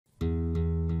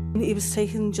He was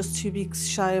taken just 2 weeks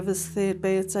shy of his 3rd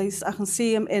birthday. I can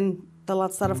see him in the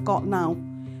lads that I've got now,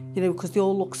 you know, because they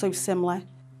all look so similar.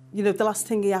 You know, the last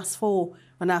thing he asked for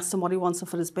when I asked him what he wanted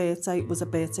for his birthday was a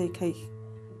birthday cake.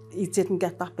 He didn't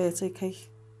get that birthday cake.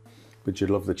 But you'd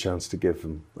love the chance to give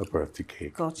him a birthday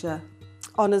cake. God, yeah.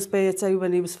 On his birthday,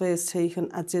 when he was first taken,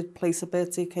 I did place a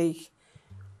birthday cake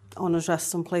on his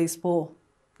resting place, but,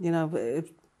 you know,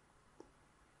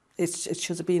 it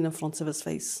should have been in front of his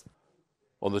face.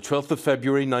 On the 12th of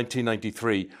February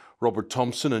 1993, Robert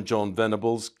Thompson and John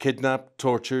Venables kidnapped,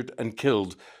 tortured and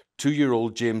killed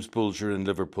 2-year-old James Bulger in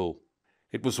Liverpool.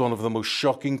 It was one of the most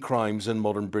shocking crimes in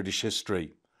modern British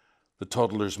history. The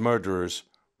toddler's murderers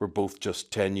were both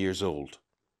just 10 years old.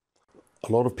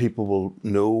 A lot of people will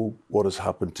know what has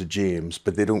happened to James,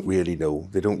 but they don't really know.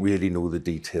 They don't really know the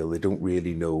detail. They don't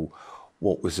really know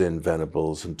what was in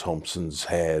Venables and Thompson's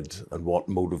head and what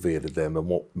motivated them and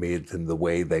what made them the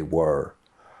way they were.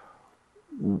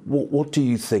 What do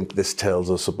you think this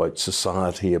tells us about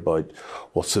society, about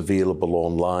what's available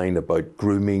online, about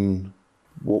grooming?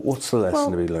 What's the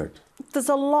lesson to be learned? There's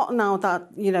a lot now that,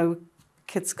 you know,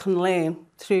 kids can learn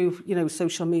through, you know,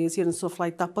 social media and stuff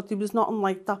like that, but there was nothing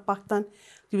like that back then.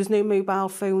 There was no mobile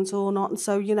phones or nothing,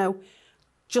 so, you know,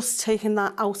 just taking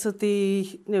that out of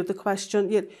the, you know, the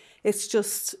question, it's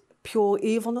just pure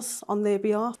evilness on their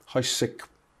behalf. How sick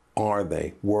are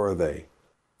they? Were they?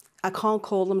 I can't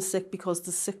call them sick because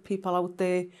there's sick people out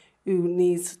there who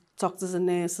need doctors and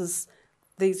nurses.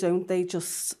 They don't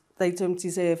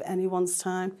deserve anyone's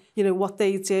time. You know, what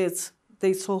they did,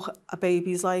 they took a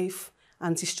baby's life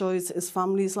and destroyed his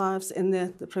family's lives in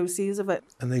the process of it.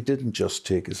 And they didn't just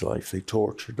take his life, they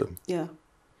tortured him. Yeah.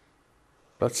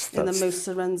 That's in the most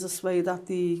horrendous way that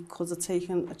they could have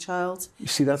taken a child. You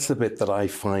see, that's the bit that I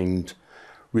find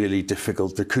really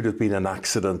difficult. There could have been an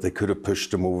accident, they could have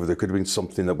pushed him over, there could have been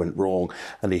something that went wrong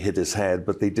and he hit his head,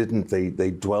 but they didn't. They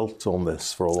dwelt on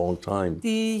this for a long time.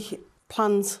 They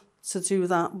planned to do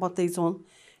that, what they done.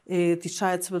 They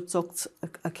tried to abduct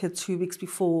a kid 2 weeks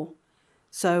before.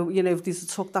 So, you know, if they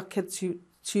took that kid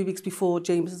 2 weeks before,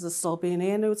 James is still being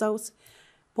here, no doubt.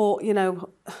 But, you know,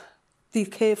 they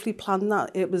carefully planned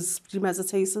that. It was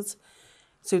premeditated.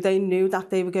 So they knew that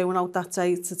they were going out that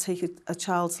day to take a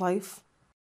child's life.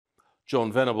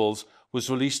 John Venables was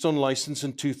released on licence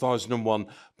in 2001,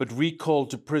 but recalled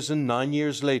to prison 9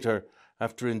 years later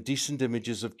after indecent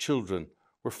images of children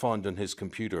were found on his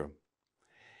computer.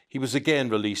 He was again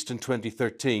released in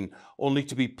 2013, only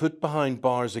to be put behind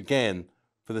bars again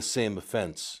for the same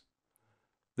offence.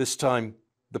 This time,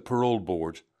 the parole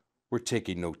board were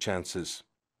taking no chances.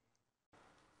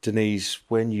 Denise,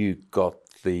 when you got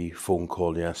the phone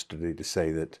call yesterday to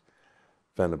say that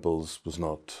Venables was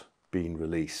not being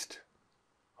released,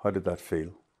 how did that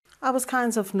feel? I was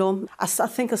kind of numb. I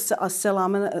think I still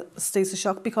am in a state of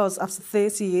shock because after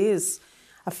 30 years,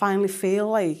 I finally feel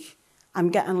like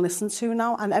I'm getting listened to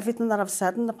now, and everything that I've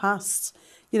said in the past,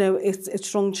 you know,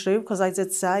 it's rung true, because I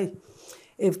did say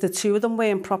if the two of them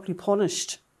weren't properly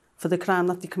punished for the crime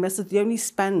that they committed, they only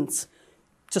spent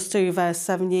just over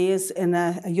 7 years in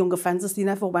a young offenders. They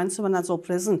never went to an adult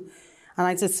prison. And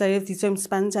I did say if they don't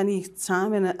spend any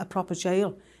time in a proper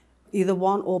jail, either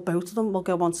one or both of them will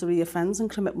go on to re-offend and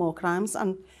commit more crimes.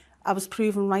 And I was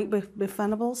proven right with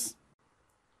Venables.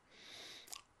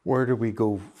 Where do we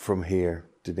go from here,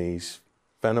 Denise?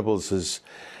 Venables is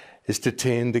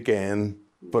detained again,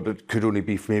 but it could only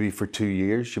be maybe for 2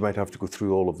 years. You might have to go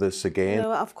through all of this again. You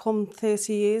know, I've come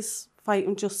 30 years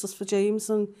fighting justice for James,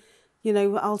 and, you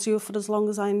know, I'll do it for as long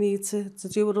as I need to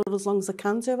do it, or as long as I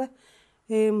can do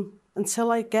it.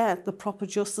 Until I get the proper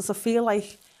justice, I feel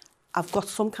like I've got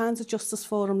some kind of justice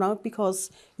for him now, because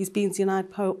he's been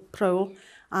denied parole.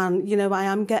 And, you know, I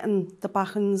am getting the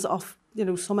backings of, you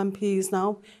know, some MPs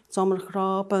now, Dominic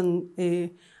Raab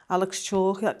and Alex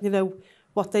Chalk, you know,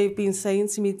 what they've been saying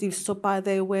to me, they've stood by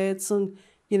their words, and,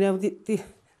 you know,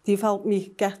 they've helped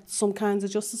me get some kind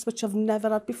of justice, which I've never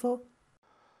had before.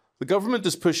 The government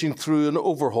is pushing through an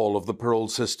overhaul of the parole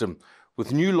system,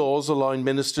 with new laws allowing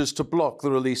ministers to block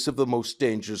the release of the most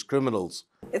dangerous criminals.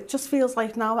 It just feels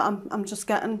like now I'm just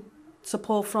getting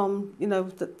support from, you know,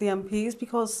 the MPs,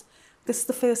 because this is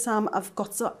the first time I've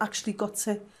got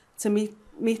to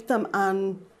meet them,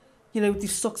 and, you know, they've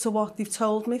stuck to what they've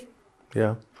told me.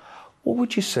 Yeah. What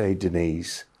would you say,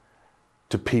 Denise,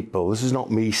 to people? This is not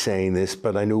me saying this,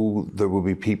 but I know there will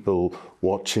be people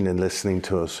watching and listening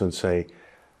to us and say,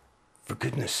 for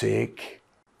goodness sake,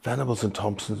 Venables and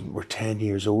Thompson were 10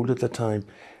 years old at the time.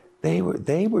 They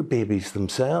were babies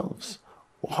themselves.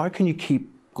 Well, how can you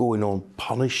keep going on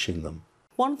punishing them?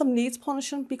 One of them needs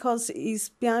punishing because he's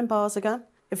behind bars again.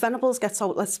 If Venables gets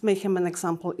out, let's make him an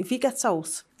example. If he gets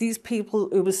out, these people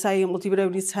who were saying, well, they were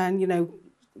only 10, you know,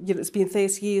 it's been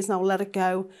 30 years now, let it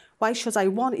go. Why should I?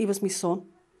 One, he was my son.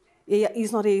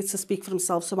 He's not here to speak for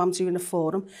himself, so I'm doing it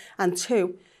for him. And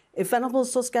two, if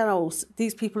Venables does get out,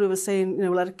 these people who are saying, you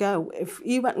know, let it go, if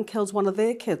he went and killed one of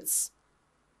their kids,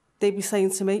 they'd be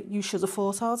saying to me, you should have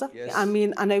fought harder. Yes. I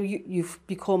mean, I know you've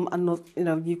become another, you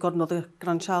know, you've got another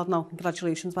grandchild now.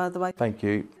 Congratulations, by the way. Thank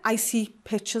you. I see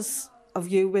pictures of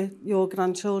you with your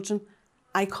grandchildren.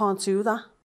 I can't do that.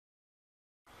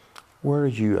 Where are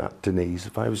you at, Denise?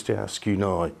 If I was to ask you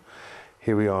now,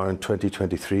 here we are in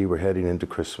 2023, we're heading into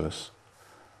Christmas.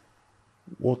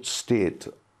 What state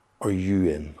are you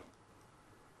in?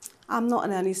 I'm not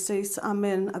in any state. I'm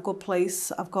in a good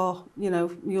place. I've got, you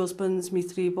know, my husband, my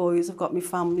 3 boys, I've got my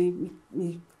family,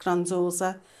 my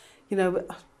granddaughter. You know,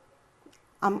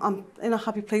 I'm in a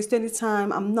happy place. The only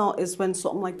time I'm not is when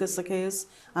something like this occurs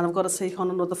and I've got to take on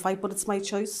another fight, but it's my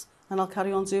choice and I'll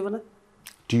carry on doing it.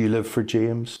 Do you live for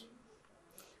James?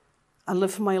 I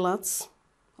live for my lads,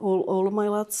 all of my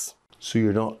lads. So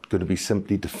you're not going to be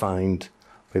simply defined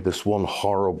by this one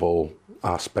horrible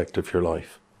aspect of your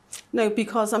life? No,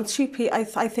 because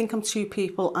I think I'm two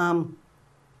people. I'm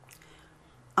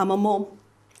a mum,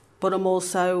 but I'm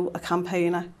also a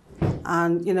campaigner.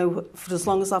 And, you know, for as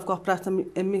long as I've got breath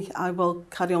in me, I will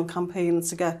carry on campaigning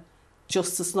to get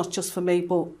justice, not just for me,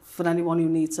 but for anyone who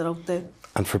needs it out there.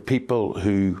 And for people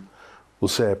who will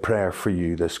say a prayer for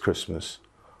you this Christmas,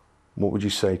 what would you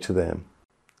say to them?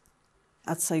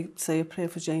 I'd say a prayer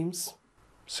for James.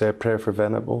 Say a prayer for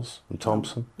Venables and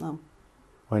Thompson? No.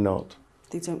 Why not?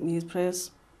 They don't need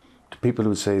prayers. To people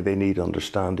who say they need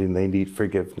understanding, they need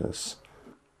forgiveness.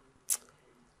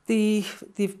 They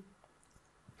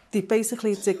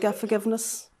basically did get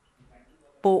forgiveness,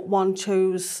 but one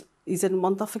chose he didn't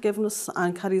want that forgiveness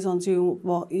and carries on doing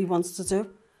what he wants to do.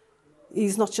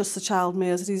 He's not just a child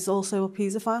murderer, he's also a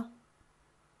paedophile.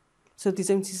 So they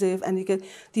don't deserve any good.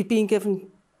 They've been given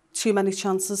too many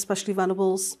chances, especially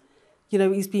Venables. You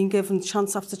know, he's been given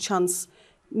chance after chance,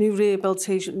 new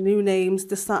rehabilitation, new names,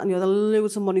 this, that and the other,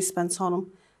 loads of money spent on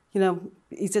him. You know,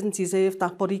 he didn't deserve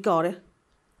that, but he got it.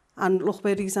 And look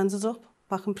where he's ended up,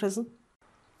 back in prison.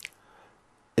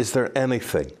 Is there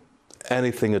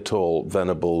anything at all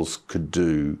Venables could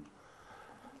do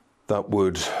that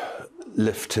would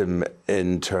lift him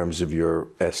in terms of your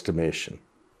estimation?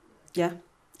 Yeah,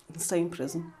 he can stay in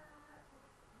prison.